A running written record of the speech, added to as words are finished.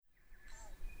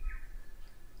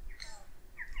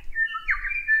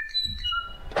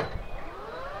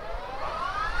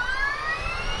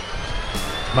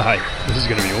Mate, this is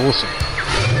going to be awesome.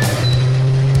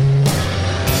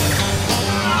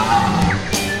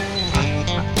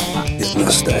 Get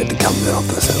Olmstead to come down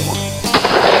this hill.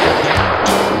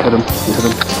 Hit him.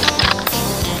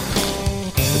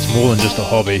 It's more than just a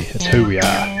hobby, it's who we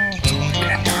are.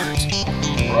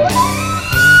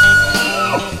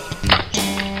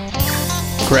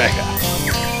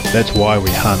 Cracker. That's why we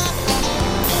hunt.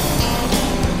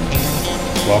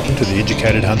 Welcome to the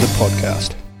Educated Hunter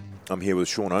podcast. I'm here with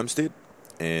Sean Olmstead,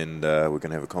 and we're going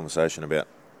to have a conversation about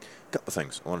a couple of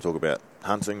things. I want to talk about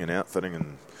hunting and outfitting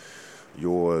and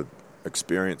your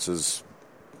experiences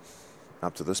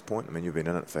up to this point. I mean, you've been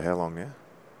in it for how long now?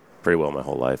 Pretty well my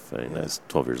whole life. I mean, I was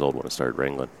 12 years old when I started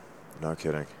wrangling. No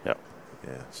kidding. Yeah.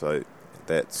 Yeah, so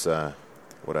that's,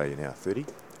 what are you now, 30?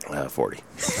 40.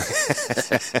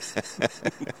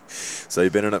 So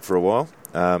you've been in it for a while,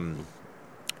 and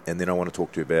then I want to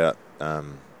talk to you about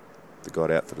the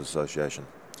Guide Outfitters Association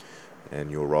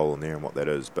and your role in there and what that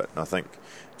is. But I think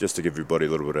just to give everybody a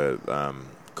little bit of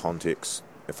context,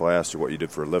 if I asked you what you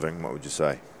did for a living, what would you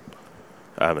say?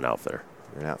 I'm an outfitter.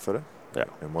 You're an outfitter? Yeah.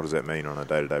 And what does that mean on a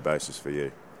day-to-day basis for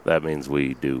you? That means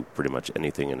we do pretty much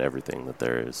anything and everything that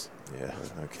there is. Yeah,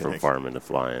 okay. From farming to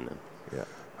flying and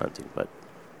hunting. But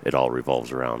it all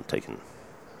revolves around taking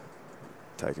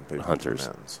people hunters. to the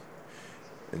mountains.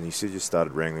 And you said you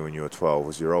started wrangling when you were 12.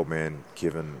 Was your old man,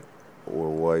 Kevin,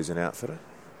 always an outfitter?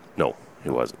 No, he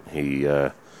wasn't. He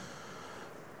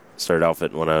started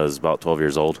outfitting when I was about 12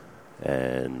 years old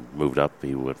and moved up.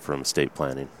 He went from estate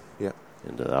planning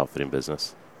into the outfitting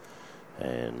business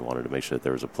and wanted to make sure that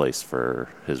there was a place for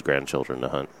his grandchildren to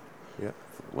hunt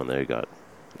when they got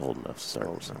old enough to start.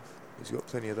 Old enough. He's got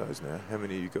plenty of those now. How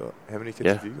many you got? How many kids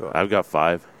have you got? I've got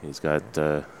 5. He's got...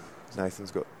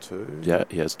 Nathan's got 2. Yeah,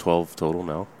 he has 12 total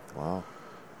now. Wow.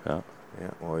 Yeah.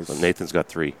 Yeah. Well, so Nathan's got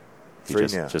 3. He 3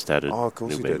 just, now. Just added of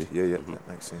course new he baby. did. Yeah, that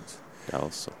makes sense.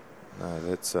 Dallas, so. No,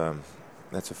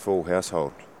 that's a full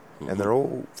household, and they're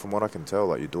all, from what I can tell,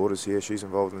 like your daughter's here. She's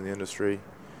involved in the industry.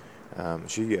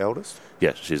 Is she your eldest?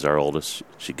 Yeah, she's our oldest.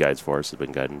 She guides for us. Has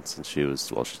been guiding since she was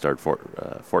she started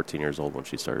 14 years old when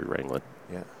she started wrangling.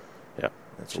 Yeah. Yeah.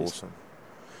 That's awesome.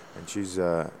 And she's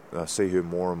I see her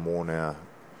more and more now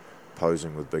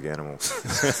posing with big animals.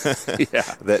 Yeah.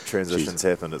 That transition's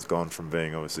happened. It's gone from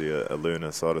being obviously a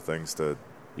learner side of things to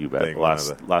you bet. Being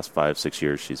last 5-6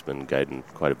 years she's been guiding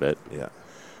quite a bit. Yeah.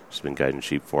 She's been guiding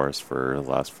sheep for us for the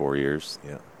last 4 years.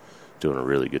 Yeah. Doing a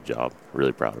really good job.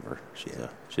 Really proud of her.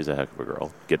 She's a heck of a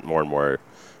girl. Getting more and more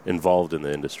involved in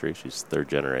the industry. She's 3rd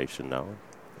generation now.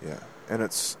 Yeah. And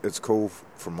it's cool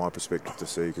from my perspective to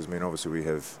see, because I mean obviously we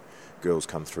have girls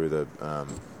come through the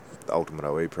Ultimate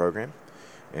OE program,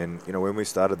 and you know when we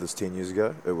started this 10 years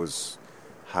ago, it was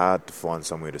hard to find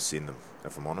somewhere to send them,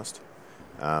 if I'm honest,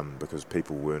 because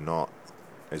people were not,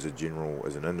 as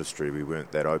an industry, we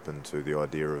weren't that open to the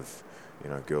idea of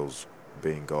girls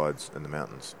being guides in the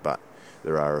mountains. But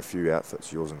there are a few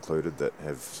outfits, yours included, that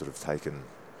have sort of taken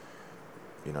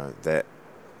that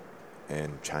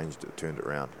and changed it, turned it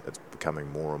around. It's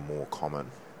becoming more and more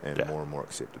common and more and more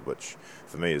accepted, which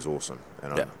for me is awesome.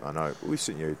 And I know we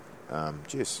sent you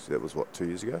Jess, that was 2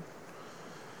 years ago?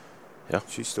 Yeah.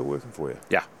 She's still working for you?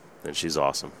 Yeah, and she's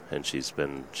awesome, and she's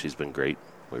been great.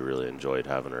 We really enjoyed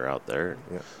having her out there.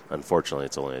 Yeah. Unfortunately,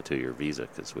 it's only a 2-year visa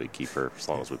because we keep her as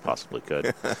long as we possibly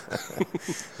could.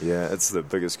 Yeah, it's the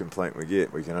biggest complaint we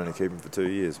get. We can only keep them for 2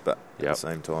 years, but at the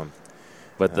same time.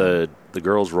 But the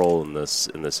girls' role in this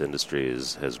industry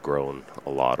has grown a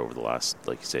lot over the last,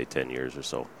 like you say, 10 years or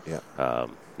so. Yeah.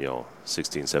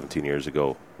 16, 17 years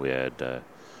ago, we had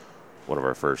one of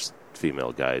our first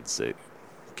female guides that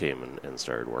came and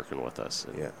started working with us.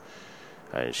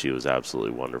 And she was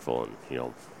absolutely wonderful,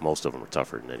 and most of them are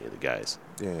tougher than any of the guys.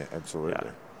 Yeah, absolutely.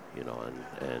 Yeah,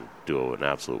 and do an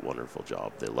absolute wonderful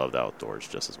job. They love the outdoors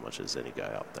just as much as any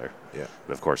guy out there. Yeah.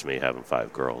 And of course, me having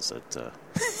 5 girls, that's a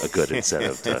good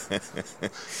incentive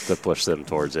to push them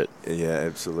towards it. Yeah,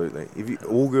 absolutely.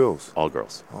 All girls? All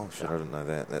girls. Oh shit, I didn't know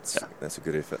that. That's a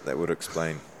good effort. That would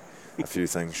explain a few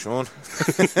things, Sean.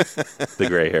 The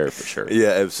grey hair for sure.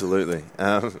 Yeah, absolutely.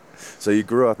 So you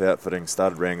grew up outfitting,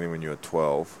 started wrangling when you were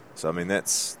 12. So I mean,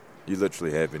 you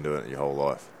literally have been doing it your whole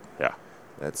life. Yeah.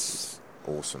 That's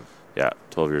awesome. Yeah,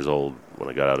 12 years old when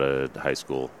I got out of high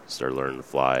school, started learning to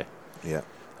fly. Yeah.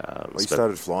 You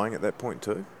started flying at that point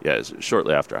too? Yeah, it was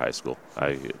shortly after high school.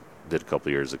 I did a couple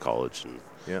of years of college and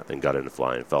then got into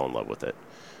flying and fell in love with it.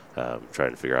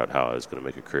 Trying to figure out how I was going to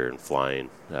make a career in flying.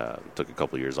 Took a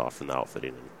couple of years off from the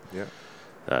outfitting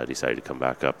and decided to come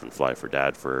back up and fly for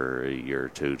Dad for a year or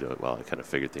two while I kind of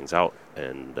figured things out.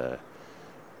 And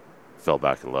fell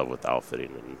back in love with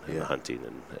outfitting and the hunting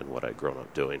and what I'd grown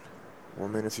up doing. Well,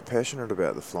 I mean, if you're passionate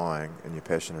about the flying and you're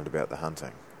passionate about the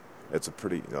hunting, it's a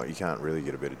pretty, you can't really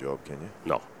get a better job, can you?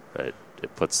 No, it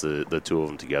puts the two of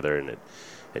them together, and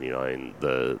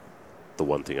the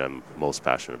one thing I'm most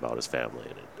passionate about is family,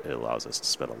 and it allows us to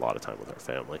spend a lot of time with our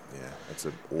family. Yeah, it's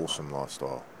an awesome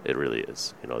lifestyle. It really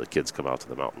is. The kids come out to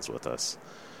the mountains with us.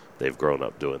 They've grown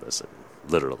up doing this, and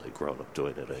literally grown up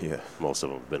doing it. Most of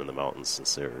them have been in the mountains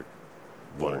since they're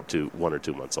one or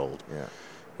two months old. Yeah.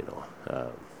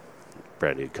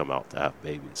 Brandy would come out to have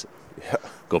babies.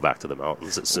 Go back to the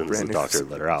mountains as soon as the doctor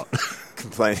let her out.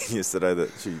 Complaining yesterday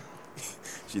that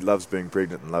she loves being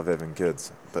pregnant and love having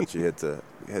kids, but she had to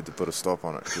put a stop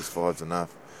on it because 5's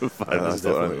enough.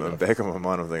 I'm back on my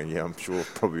mind. I'm thinking, I'm sure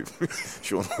probably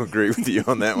Sean will agree with you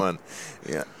on that one.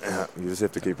 Yeah, you just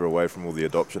have to keep her away from all the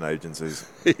adoption agencies.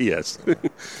 Yes.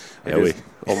 We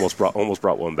almost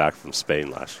brought one back from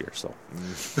Spain last year. So.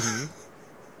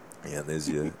 Mm-hmm. Yeah,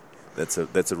 that's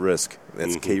a risk.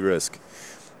 That's a key risk.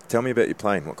 Tell me about your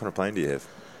plane. What kind of plane do you have?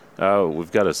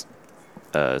 We've got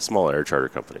a small air charter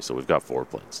company, so we've got 4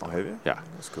 planes now. Oh, have you? Yeah.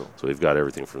 That's cool. So we've got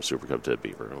everything from Super Cub to a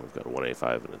Beaver, and we've got a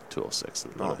 185 and a 206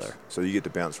 in the middle there. So you get to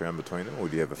bounce around between them, or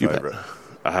do you have a favorite?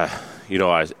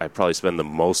 I probably spend the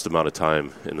most amount of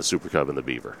time in the Super Cub and the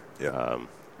Beaver. Yeah.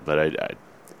 But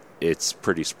it's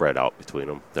pretty spread out between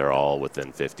them. They're all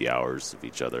within 50 hours of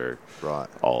each other, right?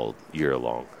 All year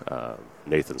long.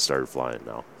 Nathan started flying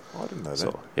now. Oh, I didn't know that.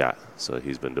 So, yeah, so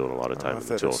he's been doing a lot of time in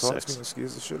the 206. That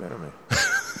scares the shit out of me.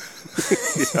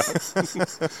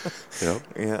 Yeah.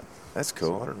 Yeah, that's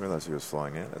cool. I didn't realise he was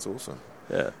flying out. That's awesome.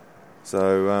 Yeah.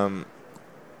 So,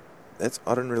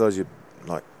 I didn't realise you,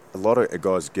 like, a lot of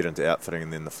guys get into outfitting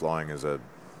and then the flying is a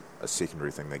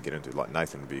secondary thing they get into. Like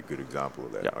Nathan would be a good example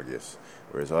of that, I guess.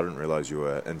 Whereas I didn't realise you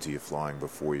were into your flying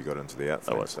before you got into the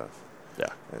outfitting stuff. Yeah.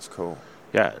 That's cool.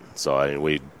 Yeah, so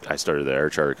I started the air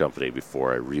charter company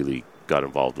before I really got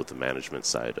involved with the management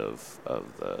side of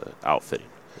the outfitting.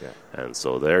 Yeah. And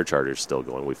so the air charter is still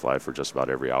going. We fly for just about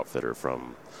every outfitter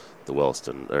from the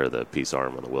Williston or the Peace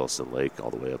Arm on the Williston Lake all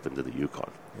the way up into the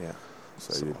Yukon. Yeah.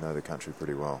 So you know the country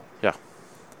pretty well. Yeah.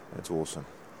 That's awesome.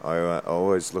 I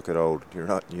always look at old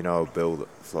Bill that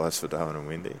flies for Darwin and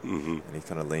Wendy, and he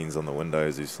kind of leans on the window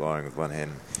as he's flying with one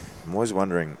hand. I'm always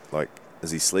wondering, like,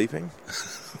 is he sleeping?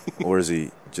 Or is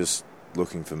he just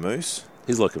looking for moose?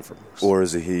 He's looking for moose. Or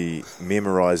is he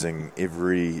memorizing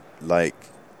every lake,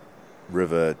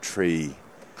 river, tree?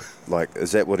 Like,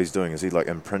 is that what he's doing? Is he, like,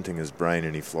 imprinting his brain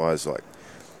and he flies, like,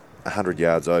 100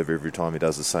 yards over every time he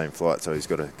does the same flight, so he's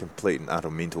got a complete and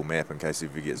utter mental map in case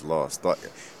if he gets lost. Like,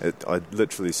 I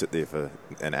literally sit there for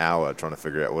an hour trying to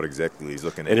figure out what exactly he's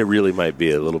looking at. And it really might be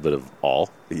a little bit of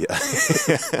all. Yeah.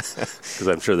 Because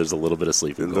I'm sure there's a little bit of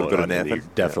sleeping going on, and you're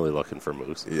definitely looking for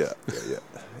moose. Yeah.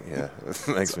 It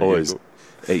makes me always,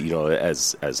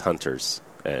 as hunters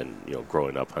and,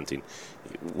 growing up hunting,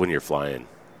 when you're flying,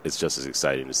 it's just as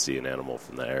exciting to see an animal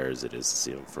from the air as it is to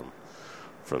see him from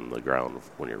the ground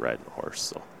when you're riding a horse.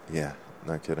 So yeah,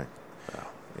 no kidding.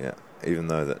 Yeah, even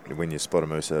though that when you spot a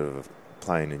moose out of a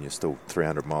plane and you're still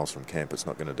 300 miles from camp, it's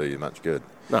not going to do you much good.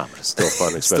 No, but it's still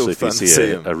fun, especially if you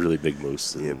see a really big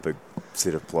moose. Yeah, big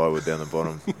set of plywood down the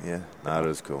bottom. Yeah, no, it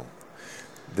is cool.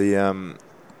 The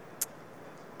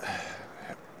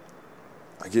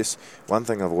I guess one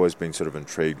thing I've always been sort of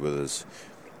intrigued with is,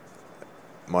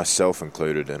 myself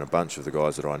included and a bunch of the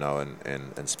guys that I know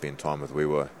and spend time with, we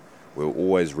were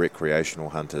always recreational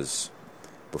hunters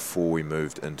before we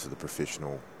moved into the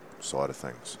professional side of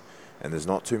things. And there's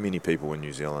not too many people in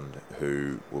New Zealand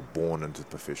who were born into the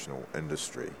professional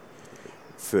industry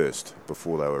first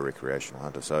before they were recreational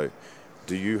hunters. So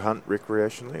do you hunt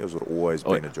recreationally, or has it always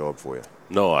been a job for you?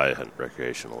 No, I hunt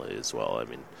recreationally as well. I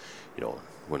mean,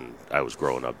 when I was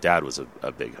growing up, Dad was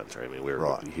a big hunter. I mean,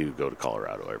 he would go to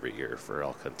Colorado every year for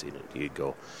elk hunting, and he'd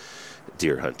go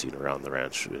deer hunting around the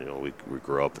ranch. We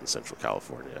grew up in Central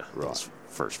California those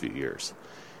first few years,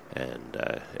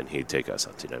 and he'd take us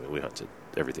hunting. I mean, we hunted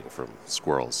everything from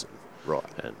squirrels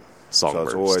and songbirds. So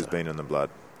it's always been in the blood.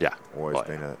 Yeah, always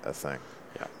been a thing.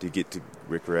 Yeah. Do you get to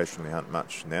recreationally hunt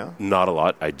much now? Not a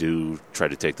lot. I do try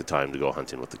to take the time to go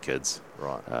hunting with the kids.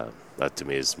 Right. That to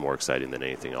me is more exciting than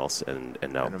anything else. And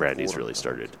now Brandy's really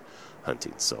started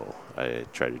hunting, so I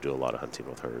try to do a lot of hunting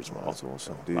with her as well. That's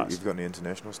awesome. You've got any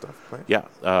international stuff planned? Yeah,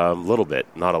 a little bit,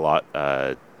 not a lot.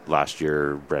 Last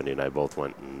year, Brandy and I both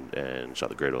went and shot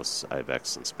the Gredos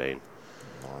Ibex in Spain.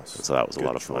 Nice. And so that was a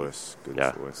lot of fun. Good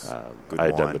choice. I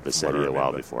had done the Bassetti a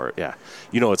while before. Yeah,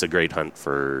 it's a great hunt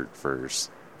for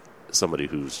somebody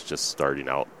who's just starting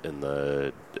out in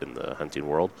the hunting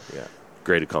world. Yeah,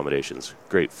 great accommodations,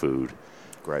 great food.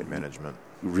 Great management.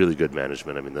 Really good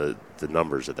management. I mean, the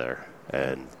numbers are there,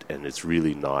 and it's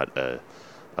really not a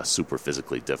super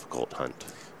physically difficult hunt.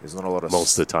 There's not a lot of...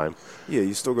 Most of the time. Yeah,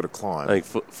 you still got to climb. I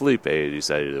think Felipe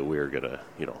decided that we were going to,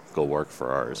 go work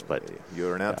for ours, but...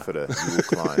 You're an outfitter. You will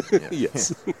climb. Yeah.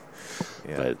 Yes.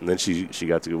 Yeah. But and then she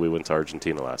got to go... We went to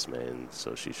Argentina last May, and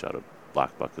so she shot a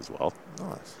black buck as well.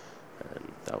 Nice.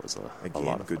 And that was a Again,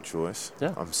 lot of good fun. choice.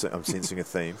 Yeah. I'm sensing a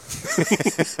theme.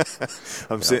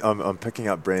 I'm picking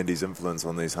up Brandy's influence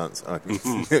on these hunts. I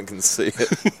can see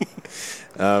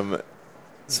it.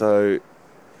 So,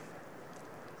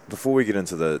 before we get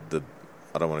into the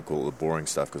I don't want to call it the boring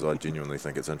stuff because I genuinely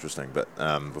think it's interesting, but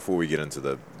before we get into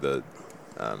the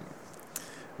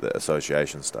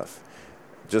association stuff,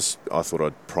 I thought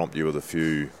I'd prompt you with a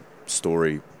few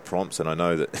story prompts, and I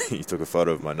know that you took a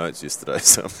photo of my notes yesterday,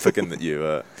 so I'm thinking that you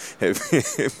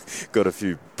have got a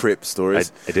few prep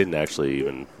stories. I didn't actually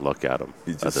even look at them,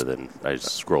 other than I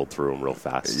just scrolled through them real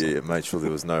fast. Yeah, made sure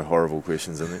there was no horrible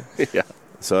questions in there. Yeah.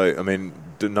 So, I mean,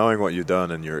 knowing what you've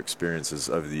done and your experiences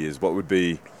over the years, what would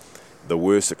be the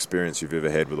worst experience you've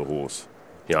ever had with a horse?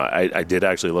 I did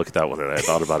actually look at that one, and I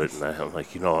thought about it, and I'm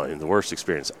like, in the worst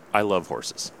experience, I love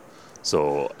horses.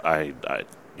 So I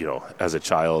as a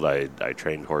child, I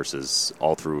trained horses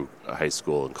all through high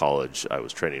school and college. I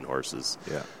was training horses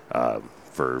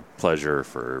for pleasure,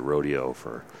 for rodeo,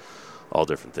 for all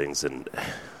different things. And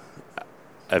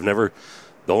the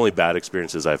only bad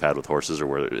experiences I've had with horses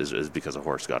is because a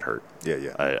horse got hurt.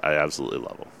 Yeah. I absolutely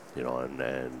love them,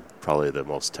 and probably the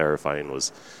most terrifying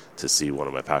was to see one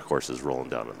of my pack horses rolling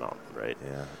down a mountain, right?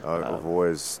 Yeah, I've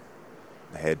always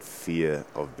had fear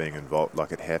of being involved,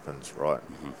 like it happens, right?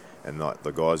 Mm-hmm. And like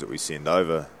the guys that we send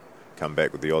over come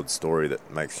back with the odd story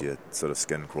that makes you sort of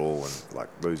skin crawl, and like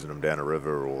losing them down a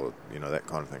river or that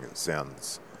kind of thing. It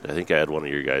sounds... I think I had one of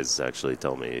your guys actually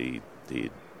tell me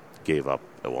he gave up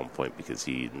at one point because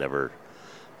he never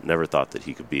thought that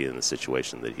he could be in the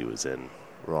situation that he was in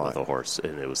with a horse,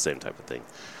 and it was the same type of thing.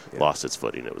 Yeah. Lost its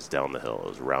footing. It was down the hill. It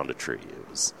was around a tree. It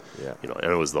was, and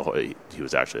it was he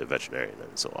was actually a veterinarian,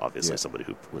 and so obviously somebody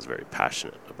who was very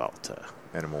passionate about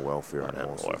animal welfare and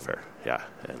animal welfare. Yeah,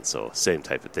 and so same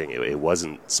type of thing. It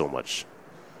wasn't so much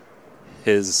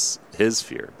his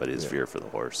fear, but his fear for the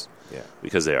horse. Yeah,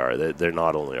 because they're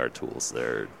not only our tools.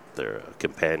 They're a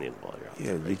companion while you're out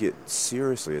there. Yeah, you get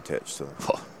seriously attached to them.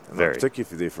 Oh, very. Particularly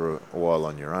if you're there for a while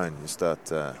on your own, you start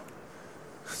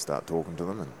talking to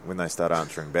them, and when they start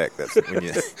answering back, that's when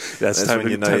you that's time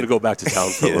to go back to town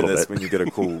for a little bit. That's when you get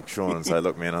a call Sean and say,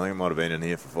 look man, I think I might have been in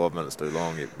here for 5 minutes too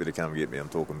long, you better come get me, I'm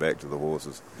talking back to the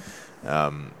horses.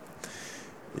 I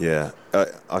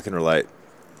can relate,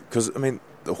 because I mean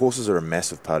the horses are a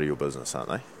massive part of your business, aren't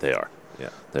they? They are. Yeah,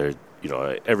 they're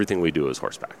everything we do is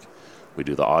horseback. We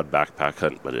do the odd backpack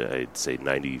hunt, but I'd say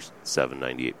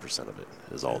 97-98% of it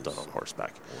is all done on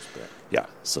horseback. Yeah,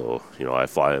 so, I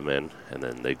fly them in, and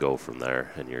then they go from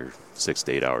there, and you're 6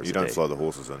 to 8 hours a day. You don't fly the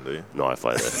horses in, do you? No, I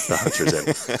fly the hunters in.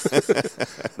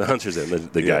 The hunters in,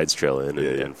 the guides trail in,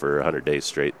 and for 100 days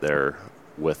straight, they're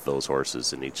with those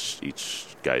horses, and each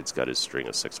guide's got his string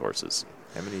of 6 horses.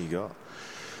 How many you got?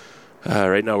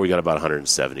 Right now we got about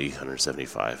 170,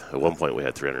 175. At one point we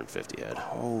had 350 head.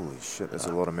 Holy shit, that's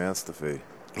a lot of mouths to feed.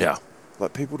 Yeah.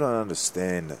 Like, people don't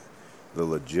understand the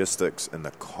logistics and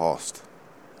the cost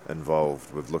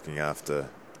involved with looking after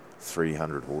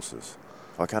 300 horses.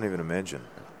 I can't even imagine.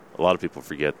 A lot of people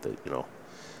forget that,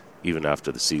 even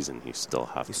after the season, you still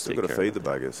have to take care of them. You still got to feed the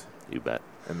buggers. You bet.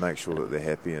 And make sure that they're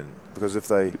happy. And because if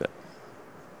they...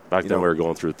 Back then we were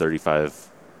going through 35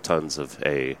 tons of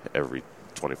hay every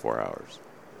 24 hours.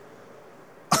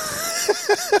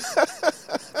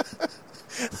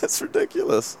 That's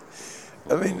ridiculous.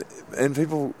 I mean, and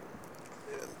people,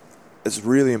 it's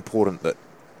really important that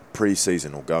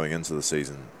pre-season or going into the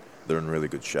season, they're in really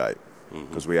good shape,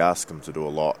 because we ask them to do a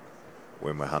lot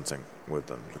when we're hunting with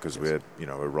them, because we're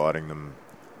riding them,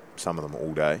 some of them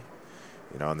all day,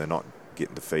 and they're not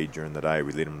getting to feed during the day.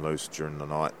 We let them loose during the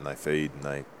night and they feed,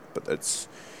 but it's,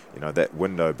 that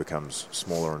window becomes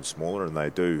smaller and smaller, and they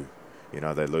do,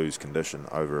 they lose condition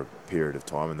over a period of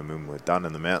time. And then when we're done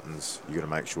in the mountains, you've got to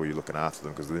make sure you're looking after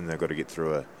them, because then they've got to get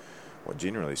through what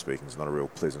generally speaking is not a real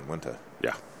pleasant winter.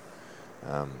 Yeah.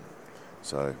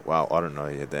 So, wow, I don't know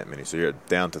you had that many. So you're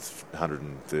down to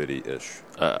 130-ish.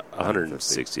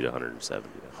 160 to 170.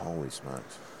 Yeah. Holy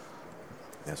smokes.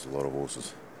 That's a lot of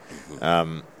horses.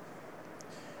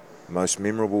 Most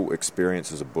memorable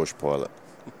experience as a bush pilot.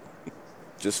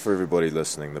 Just for everybody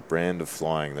listening, the brand of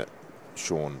flying that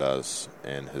Sean does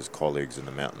and his colleagues in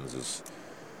the mountains is,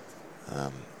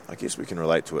 I guess we can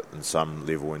relate to it in some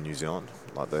level in New Zealand.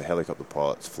 Like the helicopter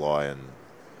pilots fly in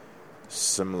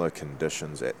similar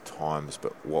conditions at times,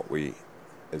 but what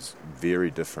is very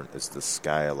different is the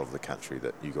scale of the country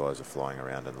that you guys are flying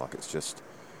around in. Like, it's just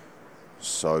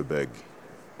so big,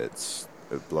 it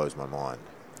blows my mind.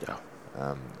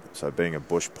 Yeah. So being a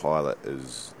bush pilot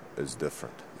is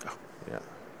different. Yeah.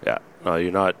 Yeah. No,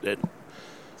 you're not.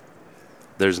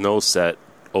 There's no set,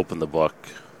 open the book,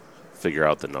 figure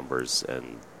out the numbers,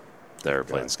 and the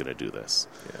airplane's going to do this.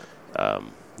 Yeah.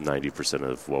 90%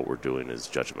 of what we're doing is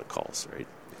judgment calls, right?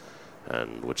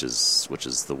 And which is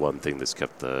the one thing that's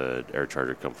kept the air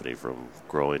charter company from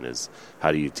growing is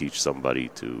how do you teach somebody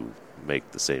to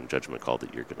make the same judgment call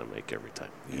that you're going to make every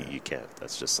time? Yeah. You can't.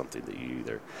 That's just something that you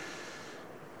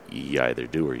either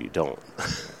do or you don't.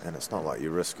 And it's not like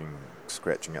you're risking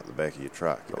scratching up the back of your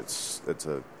truck. It's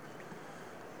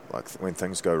like when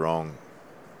things go wrong,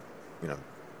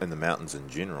 in the mountains in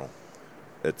general,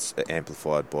 it's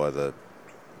amplified by the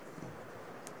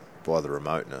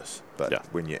remoteness. But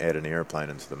when you add an airplane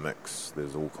into the mix,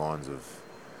 there's all kinds of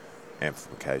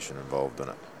amplification involved in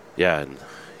it. Yeah, and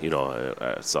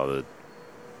I saw the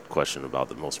question about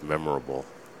the most memorable,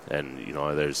 and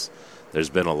there's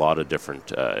been a lot of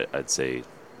different, I'd say,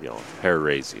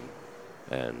 hair-raising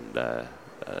and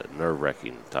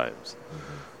nerve-wracking times.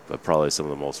 Mm-hmm. But probably some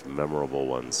of the most memorable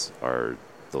ones are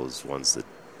those ones that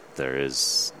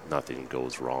nothing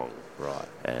goes wrong. Right.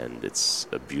 And it's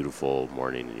a beautiful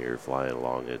morning and you're flying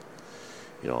along at,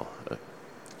 a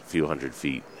few hundred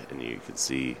feet and you can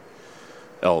see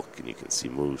elk and you can see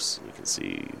moose and you can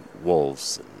see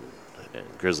wolves and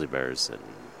grizzly bears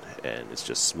and it's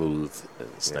just smooth and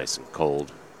it's nice and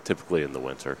cold, typically in the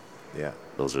winter. Yeah.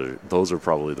 Those are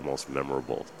probably the most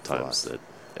memorable times that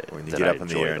when you get up in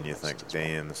the air and you think,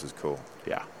 damn, this is cool.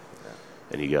 Yeah.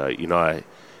 And you go,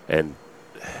 and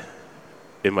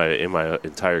in my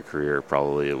entire career,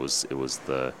 probably it was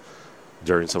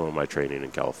during some of my training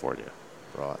in California.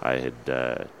 Right.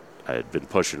 I had been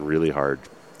pushing really hard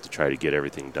to try to get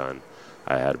everything done.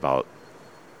 I had about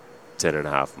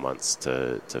 10.5 months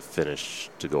to finish,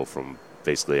 to go from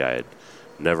basically I had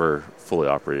never fully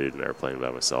operated an airplane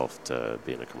by myself to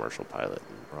being a commercial pilot.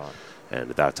 Right. And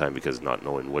at that time, because not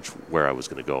knowing where I was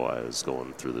going to go, I was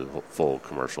going through the full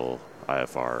commercial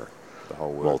IFR, the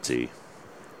whole multi.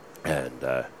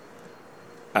 And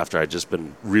after I'd just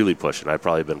been really pushing, I'd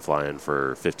probably been flying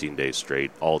for 15 days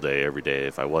straight, all day, every day.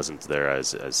 If I wasn't there, I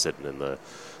was sitting in the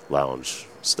lounge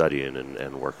studying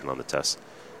and working on the test.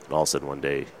 And all of a sudden, one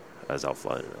day, I was out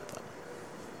flying, and I thought,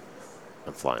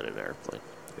 I'm flying an airplane.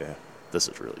 Yeah. This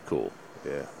is really cool.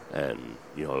 Yeah. And,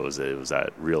 it was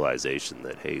that realization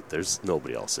that, hey, there's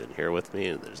nobody else in here with me,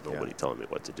 and there's nobody telling me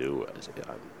what to do.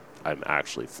 I'm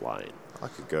actually flying. I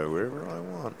could go wherever I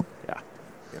want. Yeah.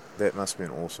 That must be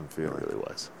an awesome feeling. It really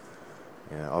was.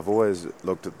 Yeah, I've always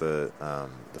looked at the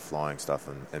flying stuff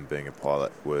and being a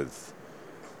pilot with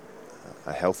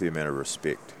a healthy amount of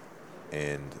respect,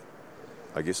 and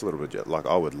I guess a little bit like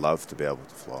I would love to be able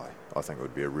to fly. I think it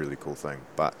would be a really cool thing,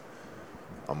 but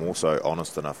I'm also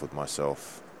honest enough with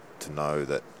myself to know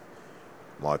that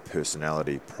my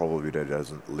personality probably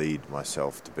doesn't lead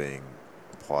myself to being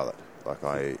a pilot. Like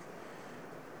I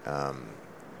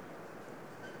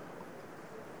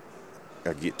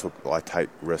take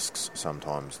risks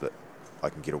sometimes that I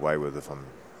can get away with if I'm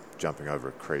jumping over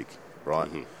a creek, right?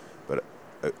 Mm-hmm. But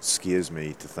it scares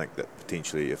me to think that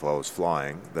potentially if I was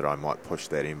flying that I might push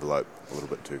that envelope a little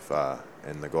bit too far.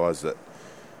 And the guys that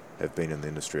have been in the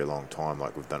industry a long time,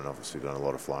 like we've done a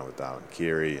lot of flying with Darwin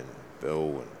Carey and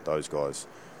Bill and those guys,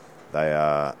 they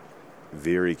are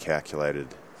very calculated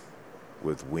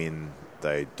with when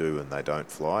they do and they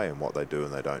don't fly and what they do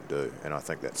and they don't do. And I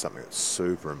think that's something that's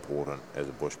super important as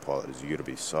a bush pilot, is you got to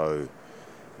be so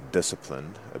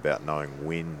disciplined about knowing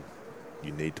when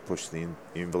you need to push the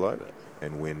envelope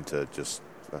and when to just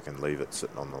fucking leave it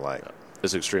sitting on the lake.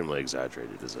 It's extremely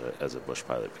exaggerated as a bush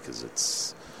pilot because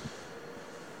it's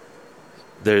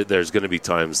there's going to be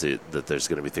times that there's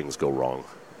going to be things go wrong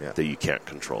that you can't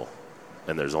control.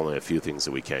 And there's only a few things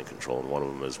that we can control, and one of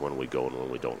them is when we go and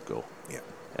when we don't go. Yeah.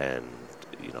 And,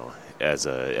 as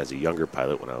a younger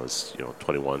pilot, when I was,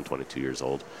 21, 22 years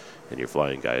old, and you're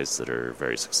flying guys that are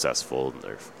very successful in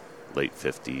their late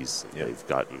 50s, and they've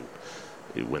gotten,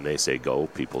 when they say go,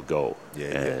 people go. Yeah,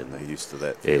 and they're used to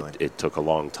that feeling. It took a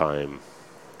long time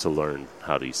to learn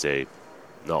how to say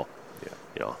no.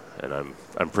 Yeah. And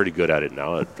I'm pretty good at it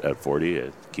now at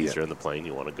 40. Keys are in the plane.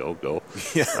 You want to go.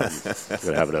 Yeah. I'm going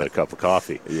to have another cup of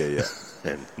coffee. Yeah.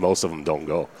 And most of them don't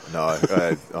go. No,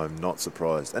 I'm not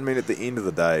surprised. I mean, at the end of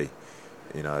the day,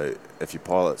 if your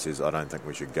pilot says, I don't think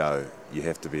we should go, you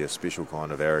have to be a special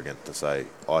kind of arrogant to say,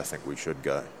 I think we should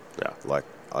go. Yeah. Like,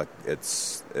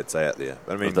 it's out there.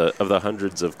 I mean, of the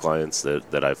hundreds of clients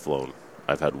that I've flown,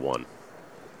 I've had one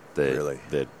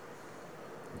that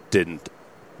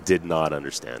did not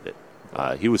understand it.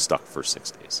 He was stuck for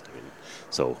 6 days. I mean,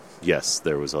 so yes,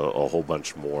 there was a whole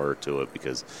bunch more to it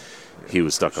because he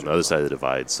was stuck on the other side of the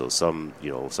divide. So some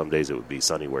days it would be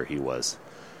sunny where he was,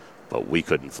 but we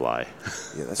couldn't fly.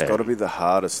 Yeah, that's got to be the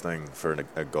hardest thing for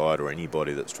a guide or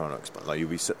anybody that's trying to explain. Like, you'll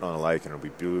be sitting on a lake and it'll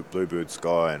be bluebird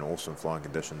sky and awesome flying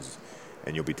conditions,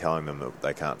 and you'll be telling them that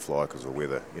they can't fly because of the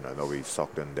weather. They'll be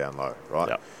socked in down low, right?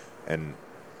 Yeah. And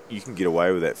you can get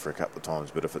away with that for a couple of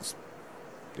times, but if it's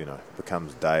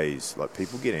becomes days, like,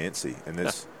 people get antsy, and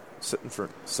there's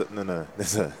sitting in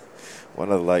there's one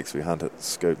of the lakes we hunt at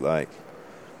Scoop Lake.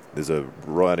 There's a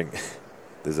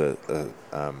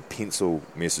pencil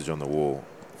message on the wall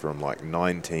from like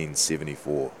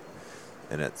 1974,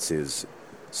 and it says,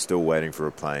 "Still waiting for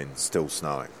a plane, still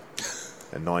snowing,"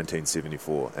 in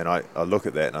 1974. And I look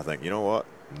at that and I think, you know what?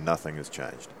 Nothing has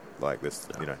changed. Like this,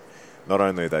 not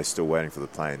only are they still waiting for the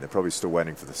plane, they're probably still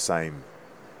waiting for the same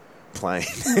plane.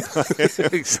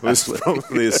 It was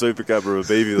probably a Super Cub or a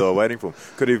BB they were waiting for.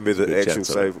 Could even be the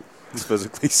actual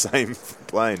physically same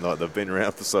plane, like they've been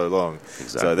around for so long.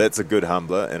 Exactly. So that's a good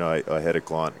humbler. And I had a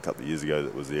client a couple of years ago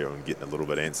that was there and getting a little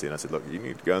bit antsy, and I said, look, you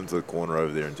need to go into the corner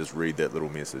over there and just read that little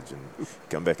message and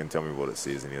come back and tell me what it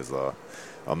says. And he was like,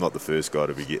 I'm not the first guy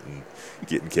to be getting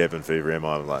cabin fever, am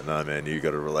I? I'm like, no, man, you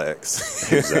got to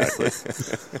relax. Exactly.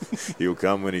 He'll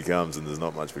come when he comes, and there's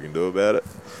not much we can do about it.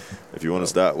 If you want to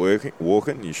start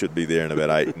walking, you should be there in about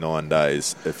 8-9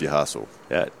 days if you hustle.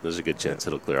 Yeah, there's a good chance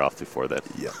it'll clear off before then.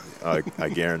 Yeah, I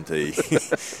guarantee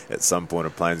at some point a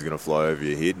plane's going to fly over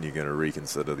your head and you're going to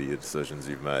reconsider the decisions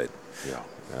you've made. Yeah.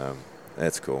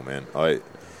 That's cool, man.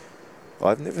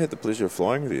 I've never had the pleasure of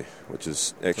flying with you, which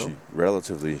is actually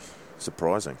relatively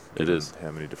surprising. It is.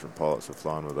 How many different pilots have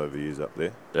flown with over the years up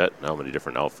there. Yeah, how many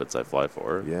different outfits I fly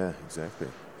for. Yeah, exactly.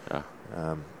 Yeah.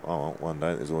 Well, one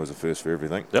day there's always a first for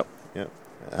everything. Yep.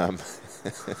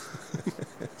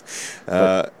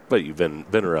 But you've been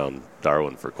around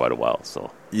Darwin for quite a while,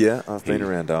 so yeah, I've been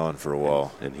around Darwin for a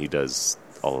while, and he does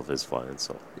all of his flying.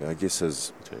 So yeah, I guess a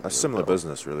similar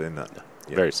business, really, isn't it?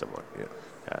 Yeah. Very similar.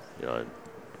 Yeah. Yeah.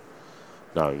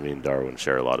 I mean, Darwin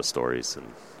share a lot of stories,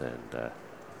 and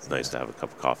it's nice to have a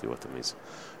cup of coffee with him. He's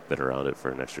been around it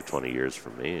for an extra 20 years for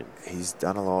me. And he's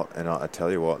done a lot, and I tell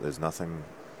you what, there's nothing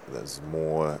that's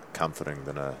more comforting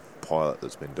than a pilot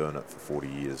that's been doing it for 40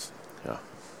 years. Yeah.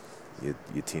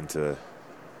 You tend to,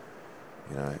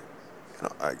 you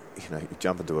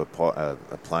jump into a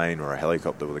plane or a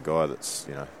helicopter with a guy that's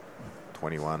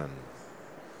 21 and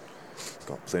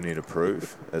got plenty to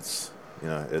prove. It's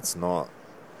it's not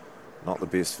the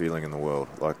best feeling in the world.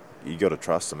 Like, you got to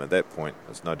trust them. At that point,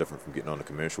 it's no different from getting on a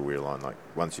commercial airline. Like,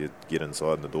 once you get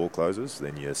inside and the door closes,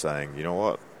 then you're saying, you know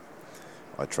what,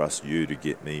 I trust you to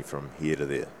get me from here to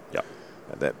there. Yeah.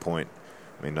 At that point,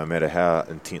 I mean, no matter how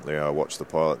intently I watch the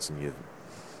pilots and you're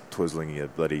twizzling your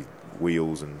bloody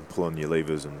wheels and pulling your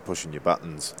levers and pushing your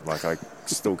buttons, like, I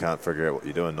still can't figure out what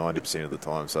you're doing 90% of the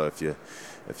time. So if you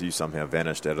somehow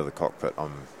vanished out of the cockpit,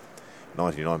 I'm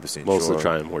 99% sure. Most of the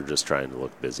time, we're just trying to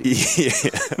look busy. Yeah,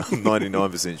 I'm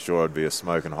 99% sure I'd be a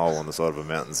smoking hole on the side of a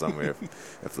mountain somewhere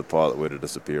if the pilot were to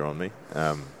disappear on me. Do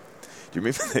you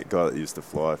remember that guy that used to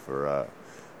fly for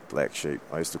Black Sheep?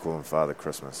 I used to call him Father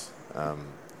Christmas.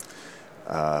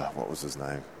 What was his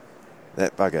name?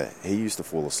 That bugger, he used to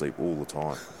fall asleep all the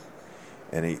time.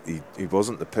 And he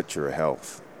wasn't the picture of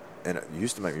health. And it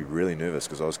used to make me really nervous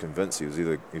because I was convinced he was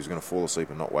going to fall asleep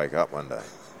and not wake up one day.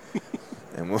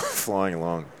 And we were flying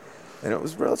along, and it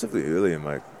was relatively early in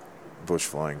my bush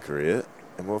flying career,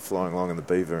 and we were flying along in the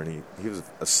Beaver, and he was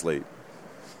asleep,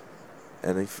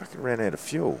 and he fucking ran out of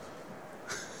fuel.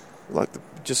 Like,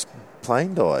 just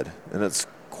plane died, and it's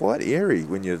quite eerie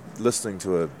when you're listening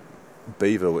to a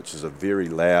Beaver, which is a very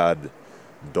loud,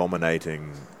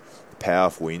 dominating,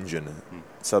 powerful engine,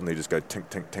 suddenly just go tink,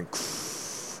 tink,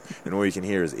 tink, and all you can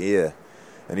hear is air,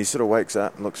 and he sort of wakes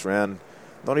up and looks around,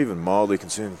 not even mildly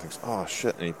concerned, and thinks, oh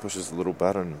shit, and he pushes the little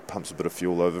button and pumps a bit of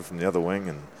fuel over from the other wing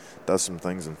and does some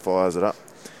things and fires it up.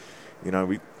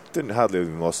 We didn't hardly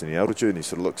even lost any altitude, and he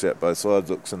sort of looks out both sides,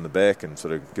 looks in the back, and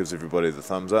sort of gives everybody the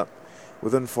thumbs up.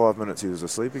 Within 5 minutes, he was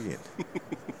asleep again.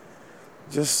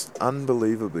 Just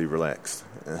unbelievably relaxed.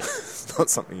 It's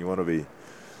not something you want to be.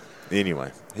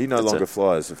 Anyway, he no longer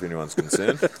flies, if anyone's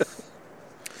concerned.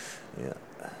 Yeah.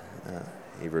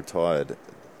 He retired.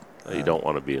 You don't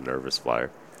want to be a nervous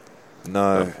flyer.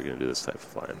 No. If you're going to do this type of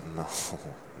flying.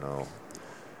 No.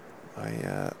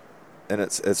 And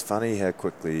it's funny how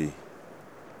quickly.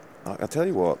 I tell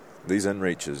you what, these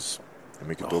inReaches, and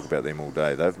we could talk about them all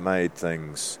day. They've made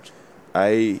things,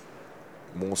 A,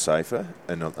 more safer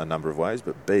in a number of ways,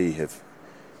 but B, have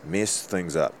messed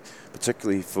things up,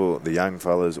 particularly for the young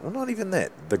fellas. Well, not even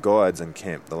that. The guides in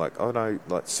camp, they're like, I know,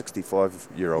 like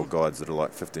 65-year-old guides that are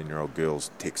like 15-year-old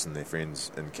girls texting their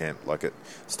friends in camp. Like,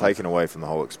 it's taken away from the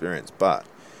whole experience. But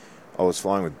I was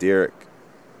flying with Derek,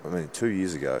 2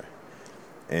 years ago,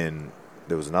 and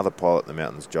there was another pilot in the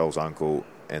mountains, Joel's uncle,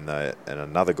 and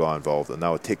another guy involved, and they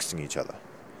were texting each other.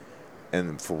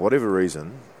 And for whatever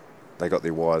reason, they got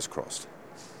their wires crossed,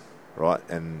 right?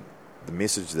 And the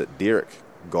message that Derek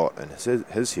got in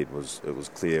his head was, it was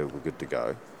clear, we're good to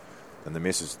go. And the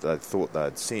message they thought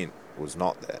they'd sent was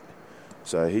not that.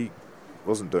 So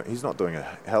he's not doing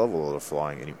a hell of a lot of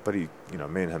flying, but me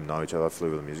and him know each other. I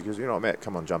flew with him. He goes, Matt,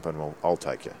 come on, jump in, I'll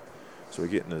take you. So we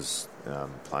get in his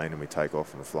plane and we take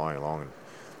off and we're flying along, and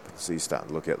he's starting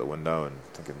to look out the window and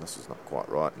thinking this is not quite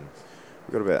right. And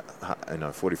we got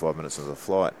about 45 minutes into the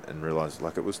flight and realised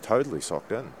it was totally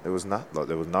socked in. There was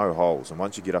there was no holes. And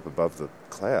once you get up above the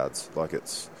clouds,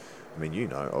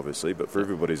 obviously, but for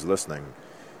everybody who's listening,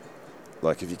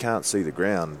 if you can't see the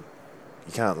ground,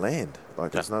 you can't land.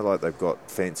 It's not they've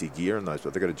got fancy gear in those,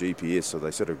 but they've got a GPS, so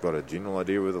they sort of got a general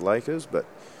idea where the lake is. But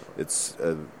it's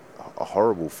a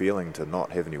horrible feeling to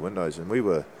not have any windows. And we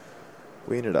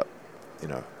ended up,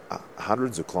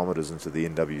 hundreds of kilometres into the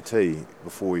NWT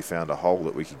before we found a hole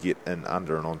that we could get in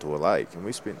under and onto a lake, and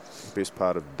we spent the best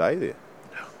part of the day there.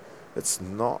 Yeah. It's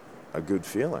not a good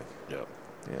feeling. Yeah.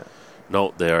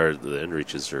 No, they are. The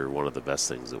inReaches are one of the best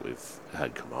things that we've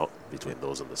had come out between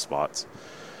those and the spots.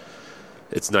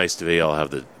 It's nice to be able to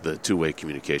have the two-way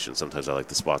communication. Sometimes I like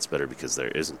the spots better because there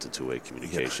isn't a two-way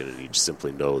communication, and you just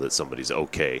simply know that somebody's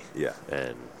okay. Yeah.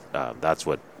 And that's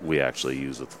what we actually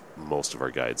use with most of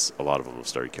our guides. A lot of them have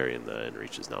started carrying the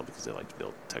inReaches now because they like to be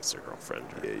able to text their girlfriend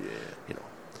or,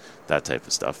 that type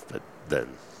of stuff. But then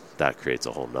that creates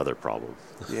a whole nother problem.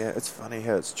 Yeah, it's funny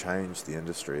how it's changed the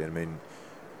industry.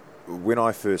 When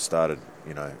I first started,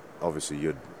 obviously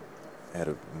you'd had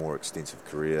a more extensive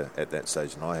career at that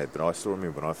stage than I had, but I still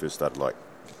remember when I first started,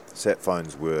 sat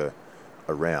phones were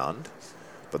around,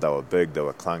 but they were big, they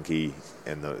were clunky,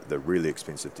 and they're really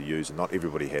expensive to use, and not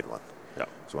everybody had one. Yeah.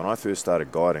 So when I first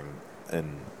started guiding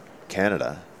in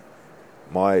Canada,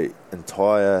 my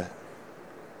entire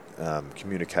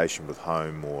communication with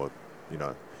home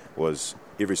was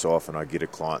every so often I'd get a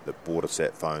client that bought a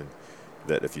sat phone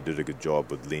that if you did a good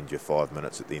job would lend you 5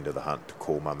 minutes at the end of the hunt to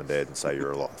call mum and dad and say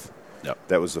you're alive. Yep.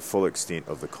 That was the full extent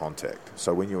of the contact.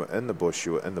 So when you were in the bush,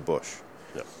 you were in the bush.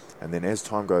 Yep. And then as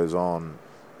time goes on,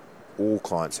 all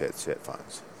clients had sat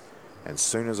phones. And as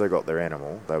soon as they got their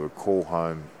animal, they would call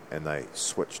home and they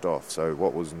switched off. So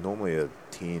what was normally a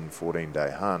 10,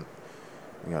 14-day hunt,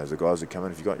 the guys that come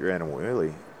in, if you got your animal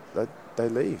early, they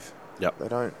leave. Yep.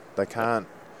 They can't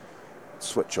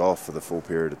switch off for the full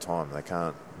period of time. They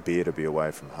can't bear to be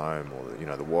away from home,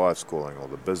 or the wife's calling, or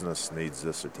the business needs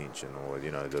this attention, or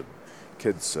the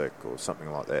kid's sick, or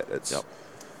something like that.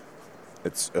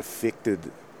 It's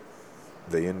affected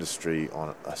the industry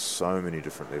on so many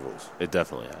different levels. It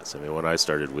definitely has. When I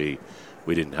started, we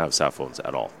didn't have sat phones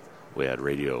at all. We had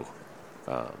radio,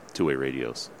 two-way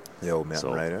radios. The old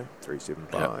mountain radio,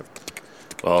 375. Yeah.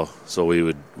 Well, so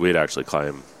we'd actually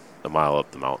climb a mile up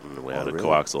the mountain, and we had a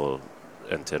coaxial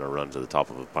antenna run to the top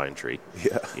of a pine tree.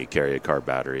 Yeah. You carry a car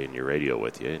battery and your radio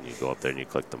with you, and you go up there and you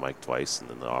click the mic twice, and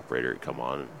then the operator would come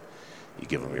on, and you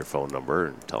give them your phone number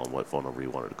and tell them what phone number you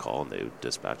wanted to call, and they would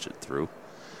dispatch it through.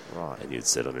 Right. And you'd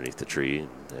sit underneath the tree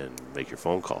and make your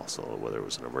phone call. So whether it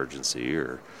was an emergency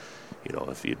or,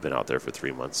 if you'd been out there for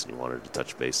 3 months and you wanted to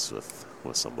touch base with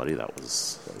somebody, that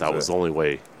was the only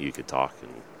way you could talk.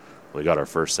 And when we got our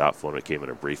first sat phone, it came in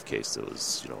a briefcase that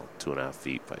was 2.5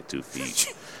 feet by 2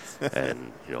 feet.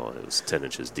 And, it was 10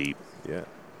 inches deep. Yeah.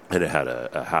 And it had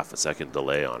a half a second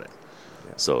delay on it.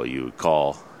 Yeah. So you would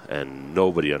call, and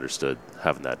nobody understood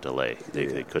having that delay.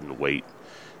 They couldn't wait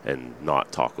and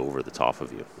not talk over the top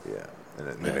of you. Yeah.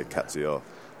 And then it cuts you off.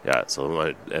 Yeah.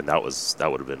 So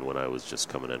that would have been when I was just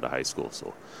coming into high school.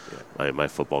 So my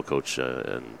football coach,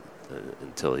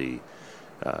 until he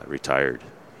retired,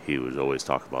 he would always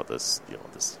talk about this,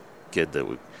 this kid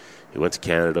that he went to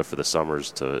Canada for the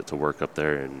summers to work up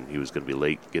there, and he was going to be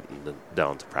late getting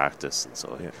down to practice, and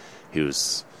so he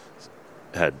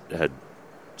had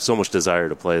so much desire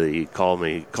to play that he called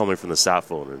me from the sat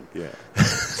phone, and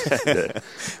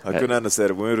I couldn't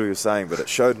understand a word he was saying, but it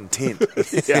showed intent.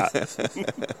 Yeah,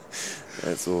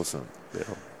 that's awesome.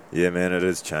 Yeah, man, it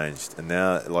has changed, and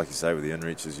now, like you say, with the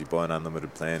inReaches, you buy an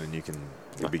unlimited plan, and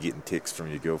you'll be getting texts from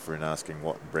your girlfriend asking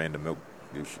what brand of milk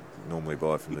you should normally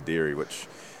buy from the dairy, which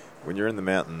when you're in the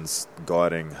mountains,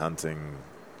 guiding, hunting,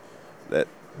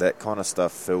 that kind of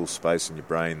stuff fills space in your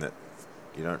brain that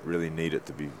you don't really need it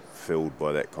to be filled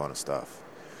by that kind of stuff.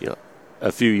 Yeah.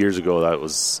 A few years ago, I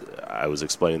was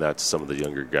explaining that to some of the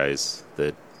younger guys,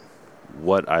 that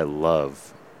what I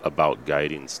love about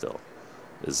guiding still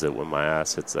is that when my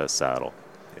ass hits that saddle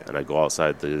and I go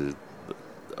outside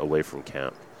away from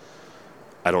camp,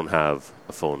 I don't have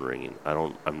a phone ringing.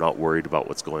 I'm not worried about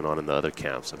what's going on in the other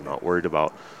camps. I'm not worried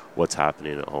about what's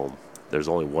happening at home. There's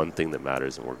only one thing that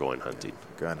matters, and we're going hunting.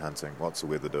 Going hunting. What's the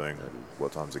weather doing? And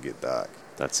what times it get dark?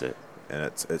 That's it. And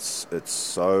it's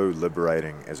so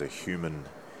liberating as a human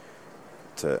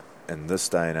to, in this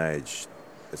day and age,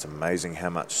 it's amazing how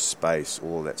much space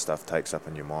all of that stuff takes up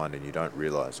in your mind, and you don't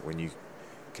realise. When you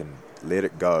can let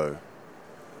it go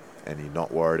and you're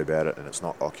not worried about it and it's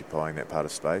not occupying that part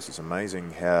of space, it's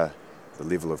amazing how the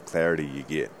level of clarity you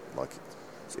get. Like,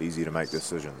 it's easier to make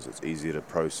decisions. It's easier to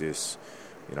process,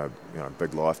 you know,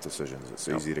 big life decisions. It's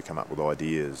easier to come up with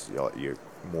ideas. You're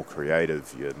more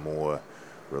creative. You're more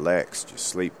relaxed. You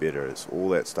sleep better. It's all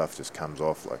that stuff just comes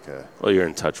off like a... Well, you're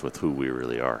in touch with who we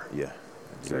really are. Yeah,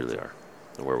 exactly. We really are.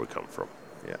 And where we come from.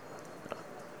 Yeah.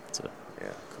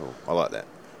 Yeah, cool. I like that.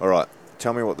 All right.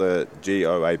 Tell me what the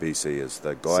GOABC is,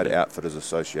 the Guide Outfitters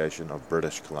Association of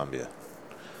British Columbia.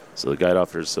 So the Guide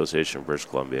Outfitters Association of British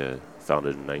Columbia,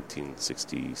 founded in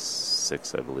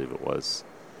 1966, I believe it was.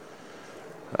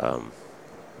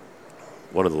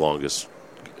 One of the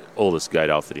oldest guide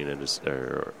outfitting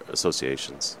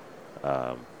associations.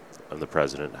 I'm the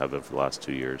president, have been for the last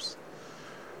 2 years.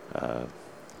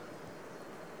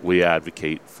 We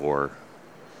advocate for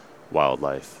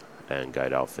wildlife and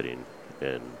guide outfitting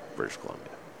in British Columbia.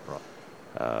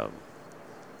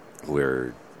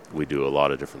 Right. We do a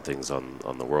lot of different things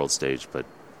on the world stage, but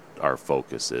our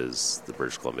focus is the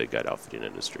British Columbia guide outfitting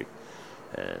industry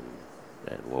and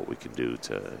what we can do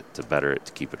to better it,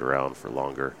 to keep it around for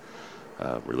longer,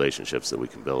 relationships that we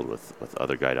can build with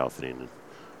other guide outfitting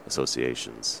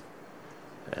associations.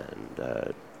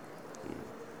 And,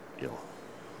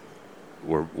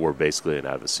 we're basically an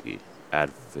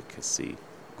advocacy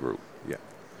group. Yeah.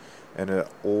 And are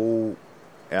all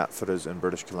outfitters in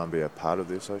British Columbia part of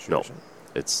the association? No,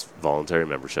 it's voluntary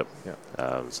membership.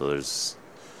 Yeah. So there's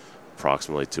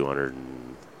approximately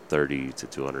 230 to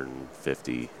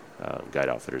 250 guide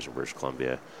outfitters in British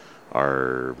Columbia.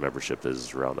 Our membership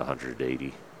is around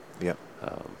 180. Yeah.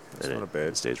 That's not bad.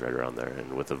 It stays right around there.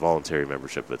 And with the voluntary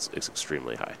membership, it's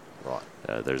extremely high. Right.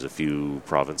 There's a few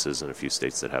provinces and a few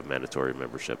states that have mandatory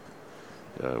membership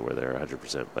where they're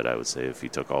 100%. But I would say if you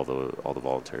took all the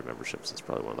voluntary memberships, it's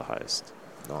probably one of the highest.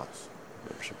 Nice.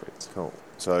 Membership rates. Cool.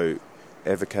 So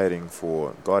advocating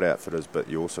for guide outfitters, but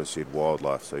you also said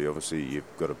wildlife. So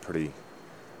you've got a pretty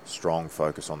strong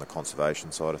focus on the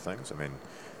conservation side of things. I mean,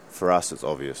 for us, it's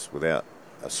obvious. Without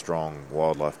a strong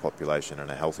wildlife population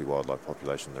and a healthy wildlife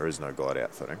population, there is no guide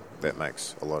outfitting. That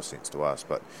makes a lot of sense to us.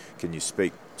 But can you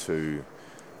speak to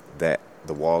the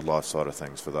wildlife side of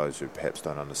things for those who perhaps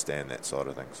don't understand that side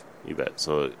of things? You bet.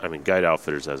 So, I mean, guide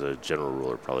outfitters, as a general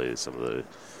rule, are probably some of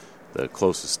the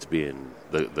closest to being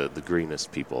the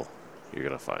greenest people you're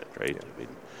going to find, right? Yeah. I mean,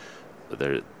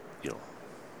 they're,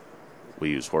 we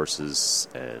use horses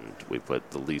and we put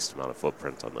the least amount of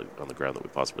footprint on the ground that we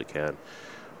possibly can.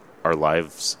 Our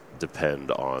lives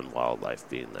depend on wildlife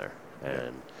being there,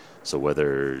 and so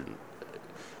whether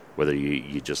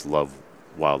you just love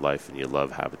wildlife and you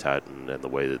love habitat and the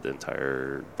way that the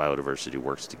entire biodiversity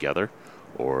works together,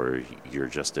 or you're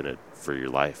just in it for your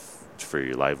life, for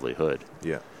your livelihood,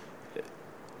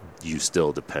 you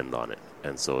still depend on it.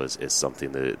 And so it's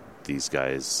something that these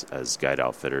guys, as guide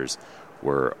outfitters,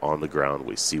 we're on the ground,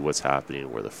 we see what's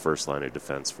happening, we're the first line of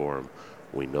defense for them.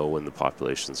 We know when the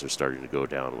populations are starting to go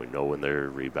down, we know when they're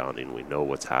rebounding, we know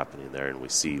what's happening there, and we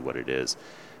see what it is.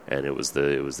 And it was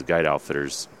the guide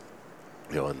outfitters,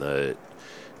 in the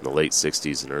late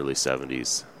 60s and early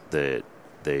 70s, that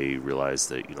they realized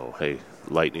that, hey,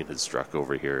 lightning had struck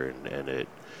over here and it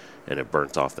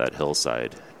burnt off that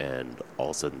hillside, and all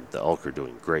of a sudden the elk are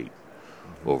doing great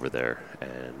over there.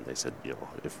 And they said,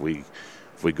 if we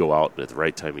go out at the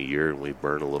right time of year and we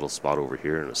burn a little spot over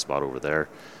here and a spot over there,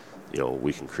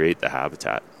 we can create the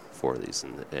habitat for these.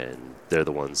 And they're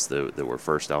the ones that were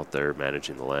first out there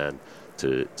managing the land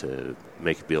to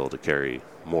make it be able to carry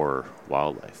more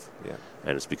wildlife. Yeah.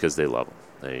 And it's because they love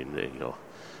them.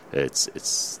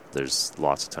 There's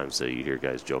lots of times that you hear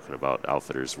guys joking about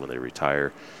outfitters when they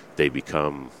retire, they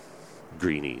become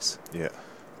greenies. Yeah.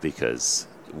 Because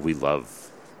we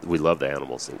love the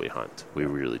animals that we hunt. We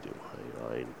really do.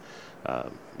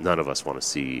 None of us want to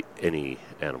see any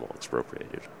animal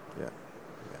expropriated. Yeah.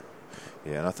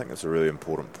 Yeah, and I think that's a really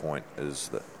important point is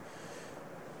that,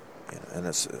 and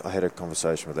I had a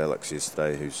conversation with Alex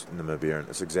yesterday, who's Namibian, and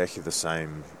it's exactly the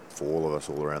same for all of us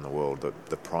all around the world.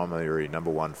 The primary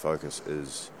number one focus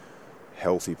is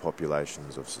healthy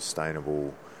populations of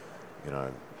sustainable,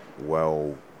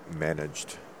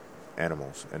 well-managed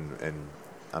animals. And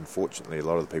unfortunately, a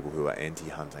lot of the people who are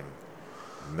anti-hunting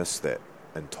miss that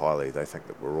entirely. They think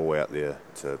that we're all out there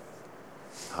to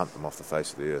hunt them off the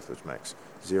face of the earth, which makes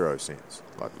zero sense.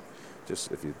 Like,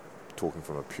 just if you're talking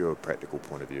from a pure practical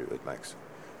point of view, it makes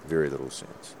very little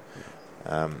sense.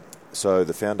 So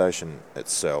the foundation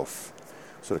itself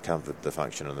sort of covered the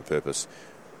function and the purpose.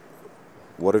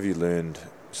 What have you learned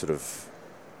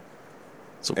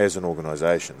as an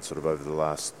organisation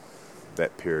over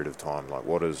that period of time? Like,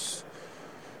 what is...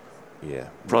 Yeah.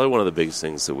 Probably one of the biggest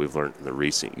things that we've learned in the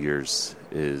recent years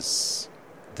is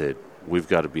that we've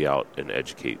got to be out and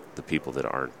educate the people that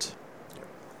aren't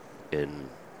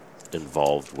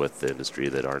involved with the industry,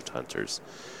 that aren't hunters.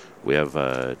 We have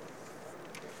 70%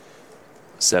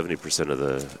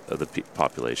 of the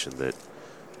population that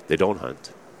they don't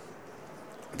hunt.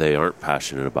 They aren't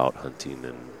passionate about hunting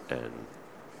and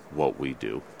what we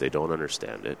do. They don't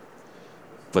understand it,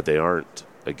 but they aren't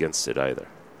against it either.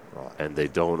 Right. And they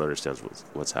don't understand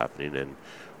what's happening. And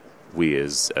we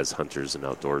as hunters and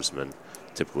outdoorsmen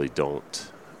typically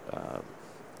don't,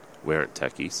 we aren't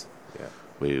techies. Yeah.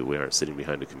 We aren't sitting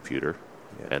behind a computer.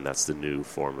 Yeah. And that's the new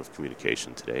form of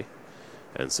communication today.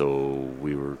 And so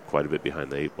we were quite a bit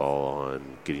behind the eight ball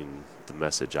on getting the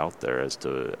message out there as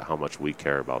to how much we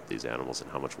care about these animals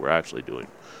and how much we're actually doing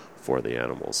for the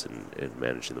animals and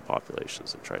managing the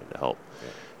populations and trying to help.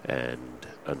 Yeah. And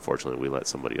unfortunately, we let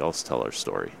somebody else tell our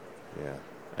story. Yeah.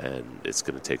 And it's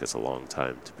going to take us a long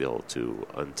time to be able to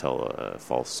untell a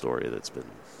false story that's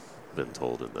been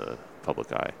told in the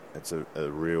public eye. It's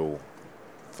a real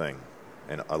thing.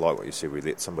 And I like what you said. We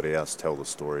let somebody else tell the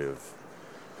story of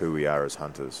who we are as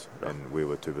hunters, and we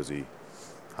were too busy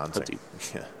hunting.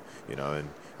 Yeah, and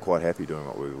quite happy doing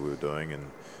what we were doing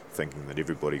and thinking that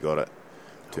everybody got it.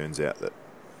 Turns out that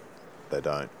they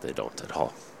don't. They don't at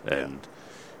all. And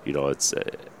it's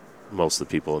most of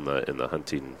the people in the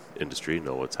hunting industry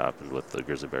know what's happened with the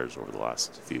grizzly bears over the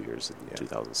last few years. In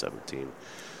 2017,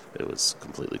 it was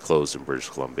completely closed in British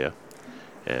Columbia,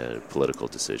 and a political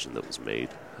decision that was made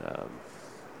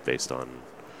based on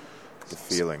the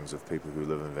feelings of people who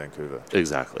live in Vancouver.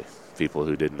 Exactly. People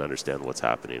who didn't understand what's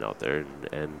happening out there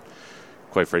and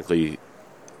quite frankly,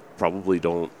 probably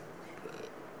don't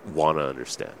want to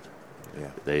understand.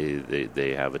 Yeah.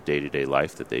 They have a day-to-day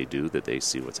life that they do, that they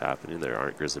see what's happening. There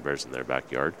aren't grizzly bears in their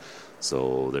backyard,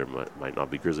 so there might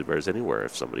not be grizzly bears anywhere.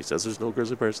 If somebody says there's no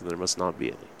grizzly bears, then there must not be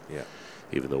any. Yeah.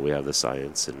 Even though we have the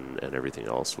science and everything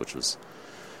else, which was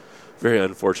very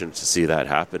unfortunate to see that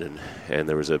happen. And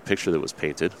there was a picture that was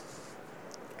painted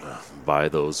by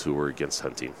those who were against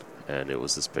hunting. And it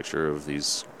was this picture of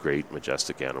these great,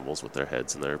 majestic animals with their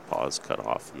heads and their paws cut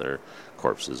off and their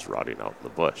corpses rotting out in the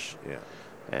bush. Yeah.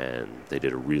 And they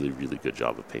did a really, really good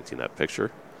job of painting that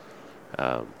picture.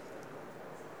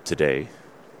 Today,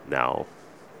 now,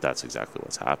 that's exactly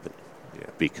what's happening. Yeah.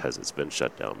 Because it's been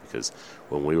shut down. Because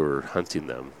when we were hunting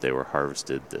them, they were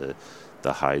harvested.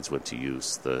 The hides went to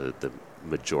use. The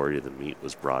majority of the meat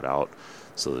was brought out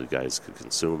so the guys could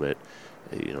consume it.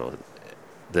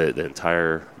 The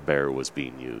entire bear was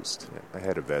being used. Yeah, they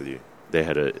had a value. They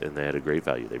had a great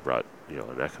value. They brought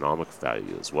an economic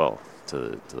value as well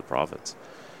to the province.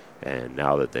 And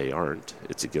now that they aren't,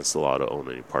 it's against the law to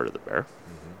own any part of the bear.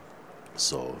 Mm-hmm.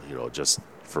 So just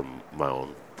from my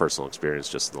own personal experience,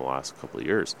 just in the last couple of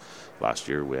years, last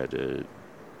year we had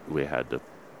to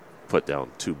put down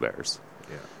 2 bears.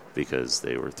 Yeah. Because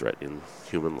they were threatening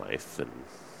human life, and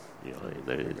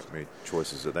they made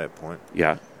choices at that point.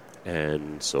 Yeah.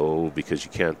 And so, because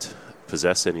you can't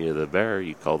possess any of the bear,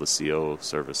 you call the CO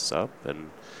service up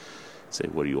and say,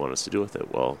 what do you want us to do with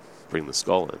it? Well, bring the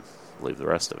skull in, leave the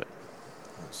rest of it.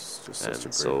 It's just such a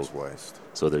grievous waste.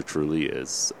 So there truly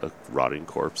is a rotting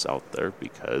corpse out there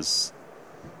because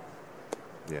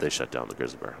they shut down the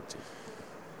grizzly bear hunting.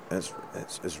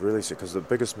 It's really sick, because the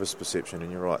biggest misperception,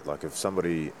 and you're right, like if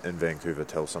somebody in Vancouver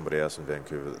tells somebody else in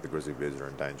Vancouver that the grizzly bears are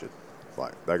endangered,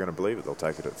 like they're going to believe it, they'll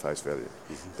take it at face value.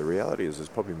 Mm-hmm. The reality is there's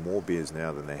probably more bears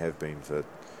now than there have been for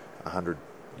 100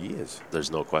 years.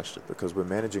 There's no question. Because we're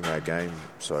managing our game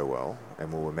so well,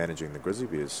 and we were managing the grizzly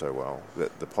bears so well,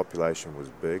 that the population was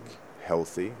big,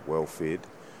 healthy, well fed.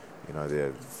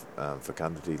 Their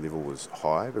fecundity level was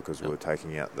high because we were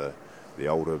taking out the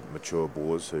older, mature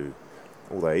boars who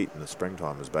all they eat in the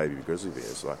springtime is baby grizzly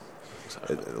bears. Like,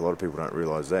 exactly. A lot of people don't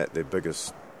realise that their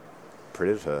biggest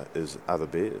predator is other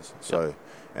bears. So,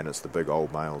 and it's the big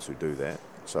old males who do that.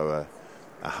 So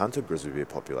a hunted grizzly bear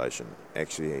population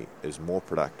actually is more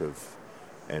productive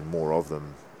and more of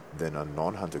them than a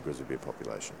non-hunted grizzly bear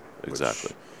population.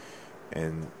 Exactly.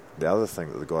 And the other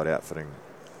thing that the guide outfitting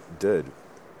did,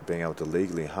 being able to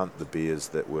legally hunt the bears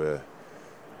that were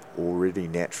already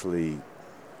naturally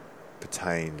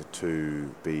pertained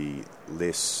to be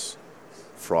less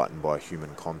frightened by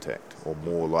human contact or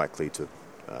more likely to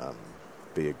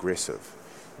be aggressive.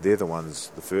 They're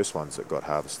the first ones that got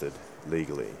harvested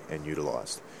legally and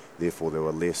utilised. Therefore, there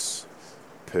were less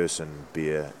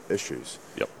person-bear issues.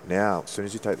 Yep. Now, as soon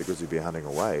as you take the grizzly bear hunting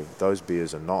away, those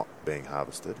bears are not being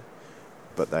harvested,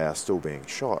 but they are still being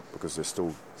shot because they're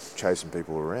still chasing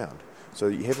people around. So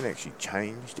you haven't actually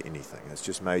changed anything. It's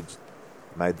just made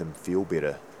them feel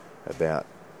better about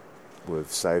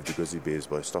we've saved the grizzly bears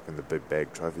by stopping the big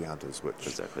bag trophy hunters. Which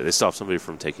exactly, they stopped somebody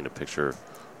from taking a picture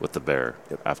with the bear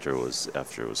after it was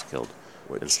killed,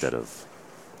 instead of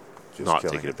not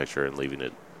taking a picture and leaving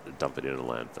it, dumping it in a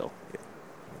landfill. Yeah,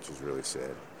 which is really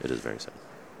sad. It is very sad.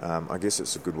 I guess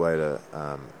it's a good way to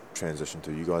transition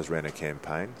to, you guys ran a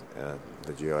campaign,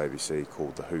 the GOABC,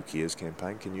 called the Who Cares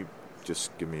campaign. Can you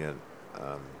just give me a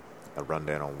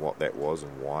rundown on what that was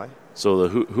and why? So the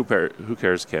Who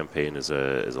Cares campaign is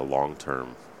a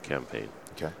long-term campaign.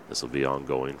 Okay. This will be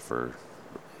ongoing for,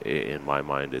 in my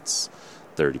mind, it's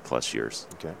 30+ years.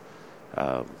 Okay.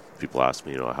 People ask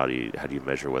me, how do you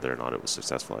measure whether or not it was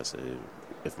successful? I say,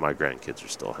 if my grandkids are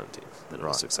still hunting, then it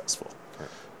was successful. Okay.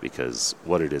 Because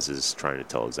what it is trying to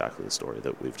tell exactly the story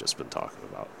that we've just been talking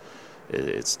about.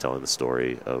 It's telling the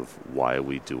story of why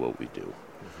we do what we do.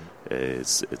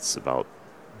 Mm-hmm. It's about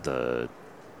the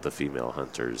female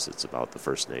hunters. It's about the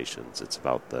First Nations. It's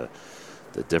about the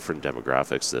different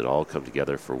demographics that all come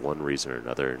together for one reason or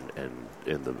another. And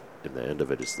in the end of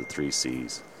it is the 3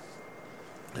 C's.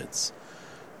 It's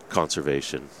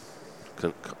conservation,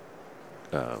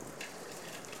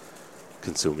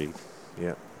 consuming,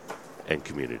 and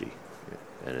community.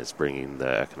 And it's bringing the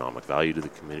economic value to the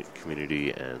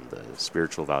community and the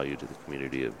spiritual value to the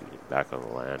community of being back on the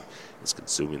land. It's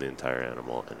consuming the entire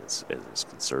animal, and it's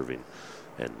conserving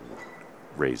and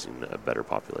raising a better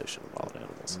population of wild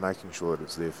animals. Making sure that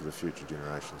it's there for the future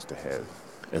generations to have.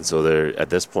 And so at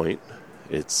this point,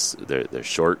 they're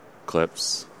short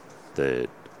clips that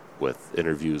with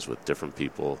interviews with different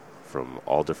people from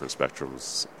all different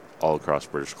spectrums all across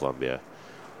British Columbia.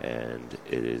 And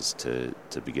it is to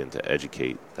begin to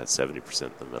educate that 70%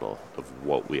 in the middle of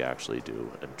what we actually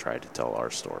do and try to tell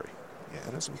our story. Yeah,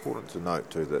 and it's important to note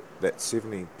too that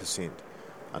 70%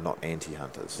 are not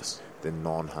anti-hunters. Yes. They're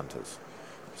non-hunters.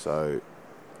 So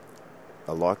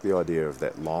I like the idea of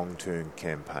that long-term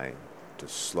campaign to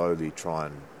slowly try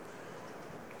and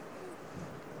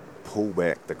pull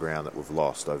back the ground that we've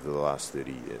lost over the last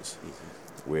 30 years,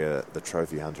 where the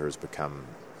trophy hunter has become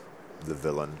the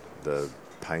villain,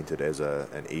 painted as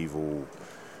an evil,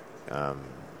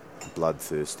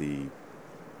 bloodthirsty,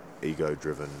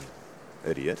 ego-driven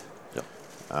idiot. Yep.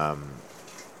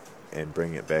 And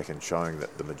bringing it back and showing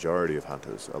that the majority of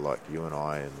hunters are like you and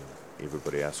I and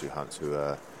everybody else who hunts, who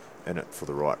are in it for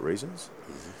the right reasons.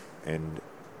 Mm-hmm. And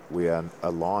we are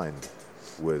aligned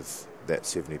with that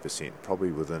 70%,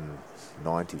 probably within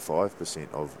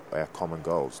 95% of our common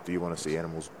goals. Do you want to see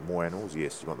more animals?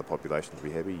 Yes. Do you want the population to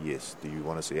be happy? Yes. Do you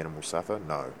want to see animals suffer?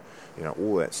 No.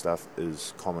 All that stuff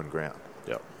is common ground.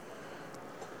 Yeah.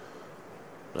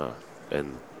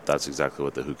 And that's exactly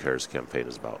what the Who Cares campaign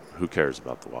is about. Who cares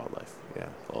about the wildlife? Yeah.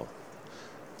 Well,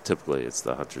 typically it's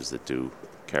the hunters that do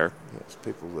care. Yeah, it's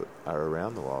people that are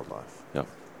around the wildlife. Yeah.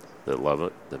 That love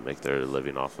it, that make their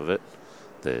living off of it,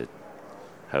 that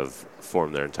have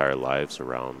formed their entire lives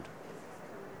around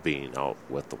being out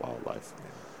with the wildlife.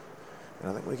 Yeah. And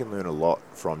I think we can learn a lot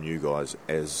from you guys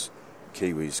as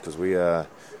Kiwis, because we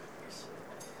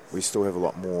still have a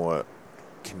lot more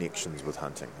connections with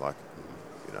hunting. Like,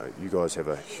 you guys have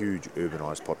a huge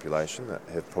urbanised population that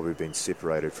have probably been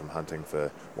separated from hunting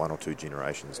for 1 or 2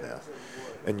 generations now.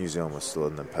 In New Zealand, we're still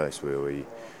in the place where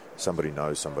somebody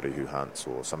knows somebody who hunts,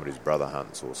 or somebody's brother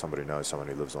hunts, or somebody knows someone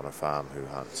who lives on a farm who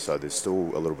hunts. So there's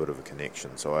still a little bit of a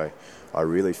connection. So I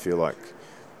really feel like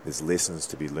there's lessons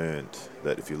to be learned,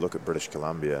 that if you look at British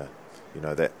Columbia,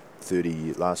 that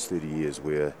last 30 years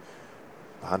where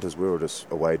hunters were just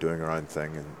away doing our own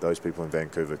thing, and those people in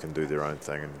Vancouver can do their own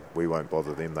thing, and we won't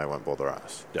bother them, they won't bother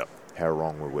us. Yep. How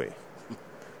wrong were we?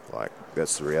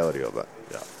 That's the reality of it.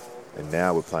 Yeah. And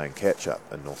now we're playing catch-up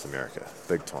in North America,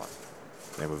 big time.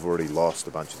 And we've already lost a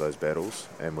bunch of those battles,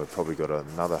 and we've probably got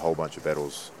another whole bunch of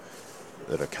battles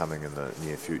that are coming in the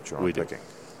near future, I'm thinking.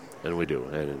 And we do.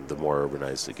 And the more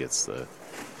urbanized it gets, the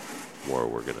more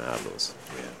we're going to have those.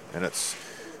 Yeah. And it's,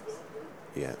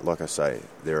 like I say,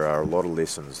 there are a lot of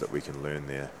lessons that we can learn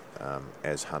there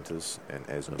as hunters and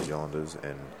as New Zealanders,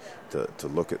 and to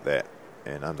look at that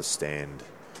and understand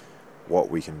what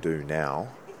we can do now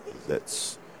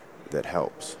that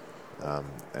helps.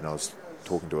 And I was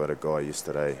talking to a guy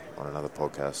yesterday on another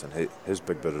podcast, and his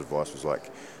big bit of advice was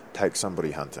like, take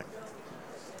somebody hunting.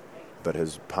 But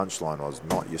his punchline was,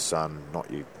 not your son,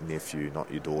 not your nephew,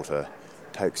 not your daughter.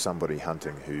 Take somebody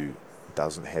hunting who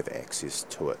doesn't have access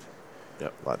to it.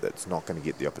 Yep. Like, that's not going to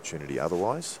get the opportunity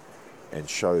otherwise, and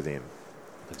show them.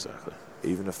 Exactly.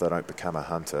 Even if they don't become a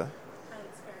hunter,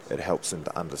 it helps them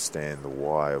to understand the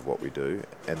why of what we do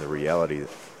and the reality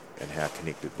and how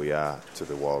connected we are to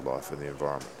the wildlife and the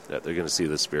environment. Yeah, they're going to see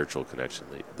the spiritual connection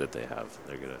that they have.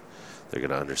 They're going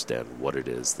to understand what it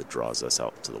is that draws us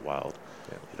out to the wild.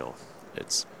 Yeah.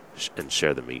 It's and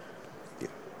share the meat.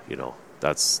 Yeah.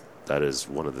 That is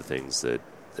one of the things that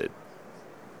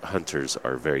hunters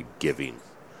are very giving.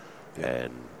 Yeah.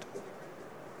 And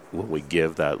when we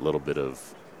give that little bit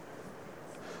of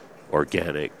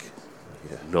organic,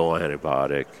 no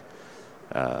antibiotic,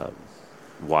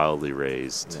 wildly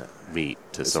raised meat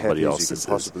to as somebody else, as you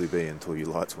can possibly be until your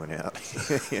lights went out.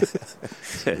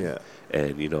 Yeah.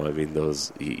 And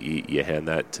those you hand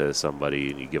that to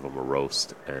somebody and you give them a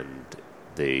roast, and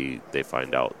they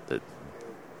find out that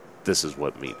this is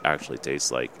what meat actually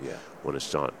tastes like when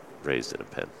it's not raised in a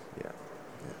pen. Yeah.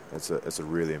 It's a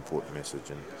really important message,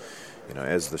 and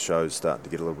as the show's starting to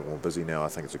get a little bit more busy now, I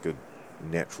think it's a good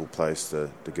natural place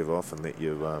to give off and let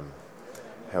you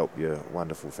help your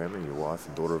wonderful family. Your wife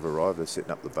and daughter have arrived. They're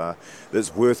setting up the bar.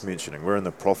 It's worth mentioning, we're in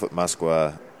the Prophet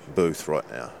Musqua booth right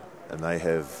now, and they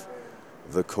have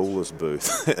the coolest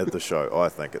booth at the show. I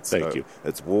think Thank you.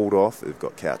 It's walled off. They've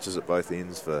got couches at both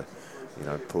ends for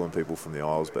pulling people from the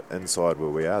aisles, but inside where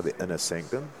we are, the inner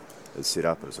sanctum is set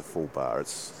up, and it's a full bar.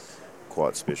 It's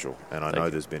quite special, and I know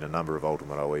there's been a number of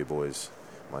Ultimate OE boys,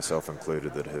 myself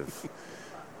included, that have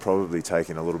probably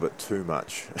taken a little bit too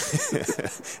much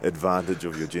advantage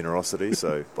of your generosity.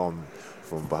 So from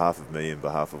behalf of me and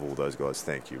behalf of all those guys,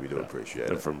 thank you. We do appreciate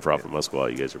it. And from Prophet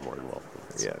Musqua, you guys are more than welcome.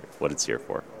 That's what it's here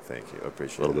for. Thank you. I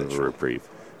appreciate a little bit of a reprieve.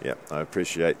 Yeah, I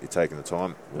appreciate you taking the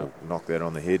time. We'll knock that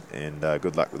on the head, and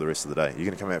good luck with the rest of the day. You're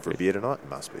going to come out for a beer tonight?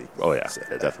 Must be. Oh, yeah,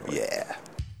 Saturday. definitely. Yeah.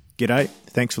 G'day,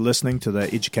 thanks for listening to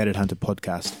the Educated Hunter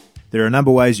podcast. There are a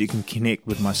number of ways you can connect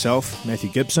with myself, Matthew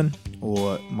Gibson,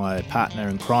 or my partner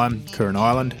in crime, Curran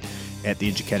Island, at The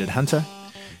Educated Hunter.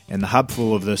 And the hub for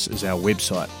all of this is our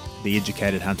website,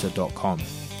 theeducatedhunter.com.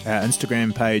 Our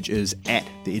Instagram page is at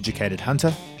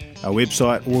theeducatedhunter. Our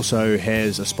website also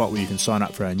has a spot where you can sign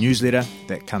up for our newsletter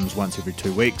that comes once every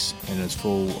 2 weeks and is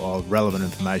full of relevant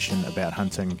information about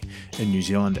hunting in New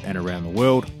Zealand and around the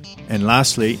world. And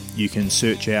lastly, you can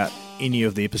search out any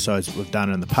of the episodes that we've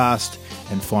done in the past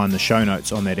and find the show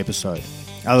notes on that episode.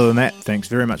 Other than that, thanks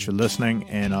very much for listening,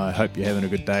 and I hope you're having a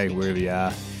good day wherever you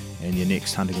are and your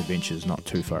next hunting adventure is not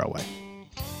too far away.